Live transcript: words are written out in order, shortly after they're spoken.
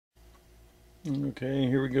Okay,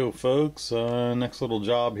 here we go, folks. Next little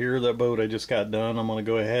job here. That boat I just got done. I'm going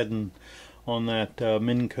to go ahead and on that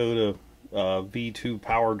Minn Kota V2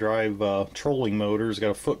 power drive trolling motor. It's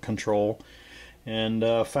got a foot control, and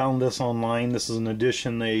found this online. This is an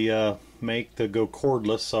addition they make to go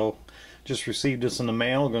cordless. So just received this in the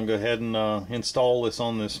mail. I'm going to go ahead and install this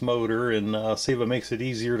on this motor and see if it makes it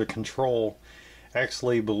easier to control.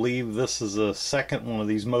 Actually believe this is the second one of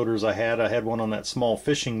these motors I had. I had one on that small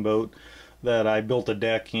fishing boat that I built a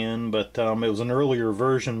deck in, but it was an earlier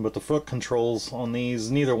version, but the foot controls on these,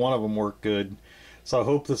 neither one of them work good. So I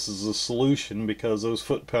hope this is a solution, because those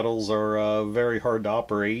foot pedals are very hard to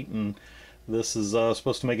operate, and this is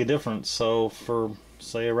supposed to make a difference. So for,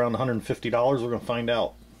 say, around $150, we're going to find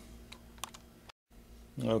out.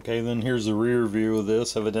 Okay, then here's the rear view of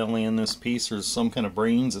this. Evidently in this piece there's some kind of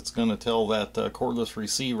brains. It's going to tell that cordless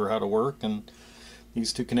receiver how to work, and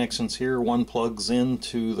these two connections here, one plugs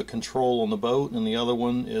into the control on the boat and the other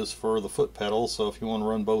one is for the foot pedal, so if you want to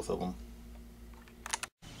run both of them.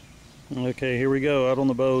 Okay, here we go, out on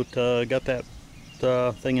the boat. Got that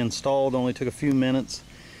thing installed. Only took a few minutes.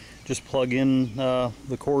 Just plug in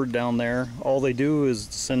the cord down there. All they do is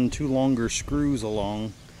send two longer screws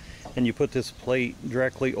along, and you put this plate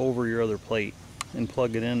directly over your other plate and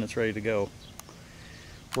plug it in. It's ready to go.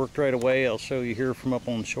 Worked right away. I'll show you here from up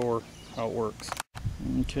on shore how it works.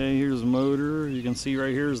 Okay, here's the motor. You can see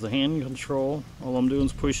right here is the hand control. All I'm doing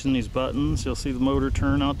is pushing these buttons. You'll see the motor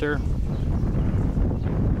turn out there.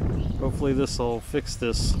 Hopefully this will fix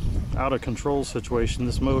this out of control situation.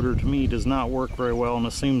 This motor to me does not work very well, and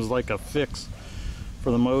it seems like a fix for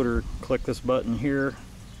the motor. Click this button here,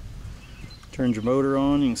 turns your motor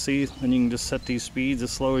on. You can see, and you can just set these speeds as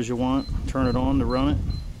slow as you want. Turn it on to run it.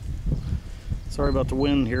 Sorry about the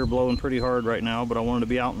wind here, blowing pretty hard right now, but I wanted to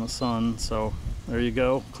be out in the sun, so there you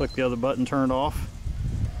go. Click the other button, turn it off.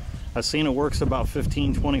 I've seen it works about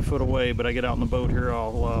 15-20 foot away, but I get out in the boat here,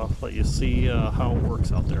 I'll let you see how it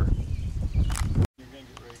works out there. You're gonna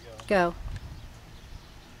get ready to go. Go.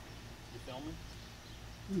 You filming?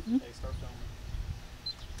 Mm-hmm. Okay, start filming.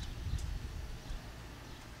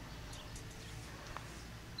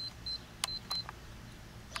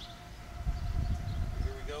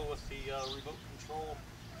 Here we go with the remote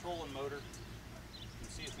controlling motor. You can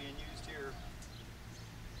see it being used here.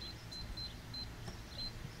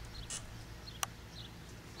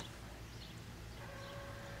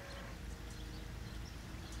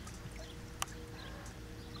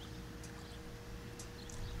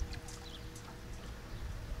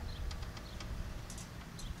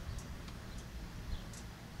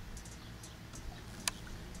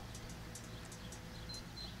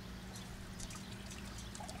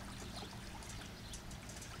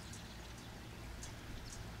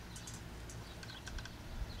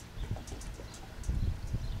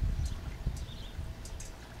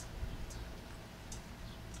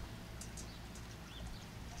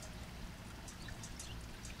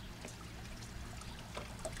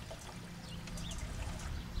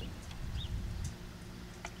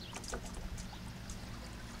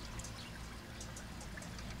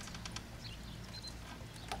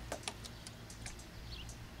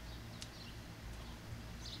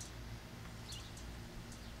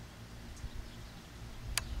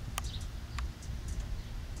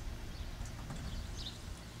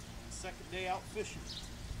 Second day out fishing.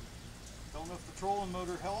 Don't know if the trolling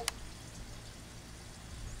motor helped.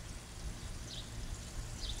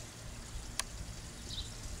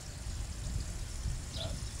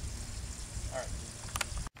 Alright.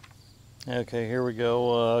 Okay, here we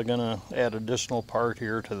go. Gonna add additional part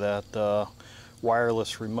here to that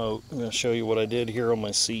wireless remote. I'm gonna show you what I did here on my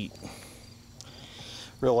seat.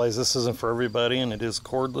 Realize this isn't for everybody and it is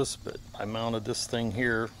cordless, but I mounted this thing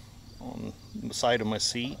here on the side of my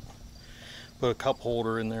seat. Put a cup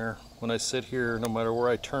holder in there. When I sit here, no matter where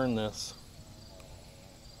I turn this,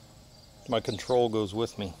 my control goes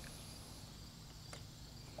with me.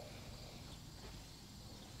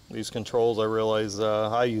 These controls, I realize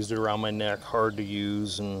I used it around my neck, hard to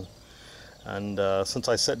use, and since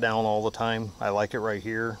I sit down all the time, I like it right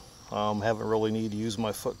here. Haven't really need to use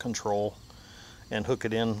my foot control and hook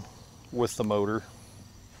it in with the motor.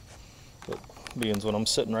 But being when I'm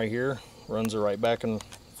sitting right here, runs it right back and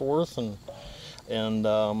forth, and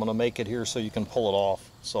I'm going to make it here so you can pull it off.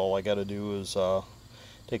 So all I got to do is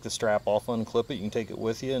take the strap off, unclip it, you can take it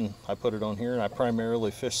with you, and I put it on here. And I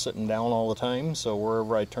primarily fish sitting down all the time, so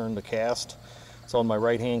wherever I turn to cast, it's on my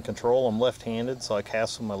right hand control. I'm left-handed, so I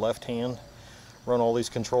cast with my left hand, run all these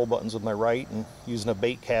control buttons with my right, and using a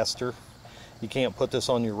bait caster. You can't put this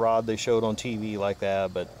on your rod. They show it on TV like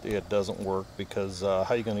that, but it doesn't work, because how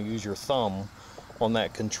are you going to use your thumb on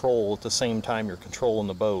that control at the same time you're controlling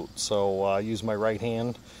the boat. So I use my right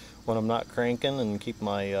hand when I'm not cranking and keep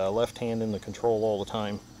my left hand in the control all the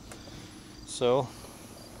time. So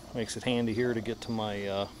makes it handy here to get to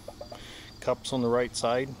my cups on the right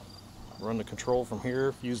side. Run the control from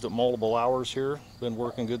here. Used it multiple hours here. Been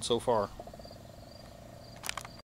working good so far.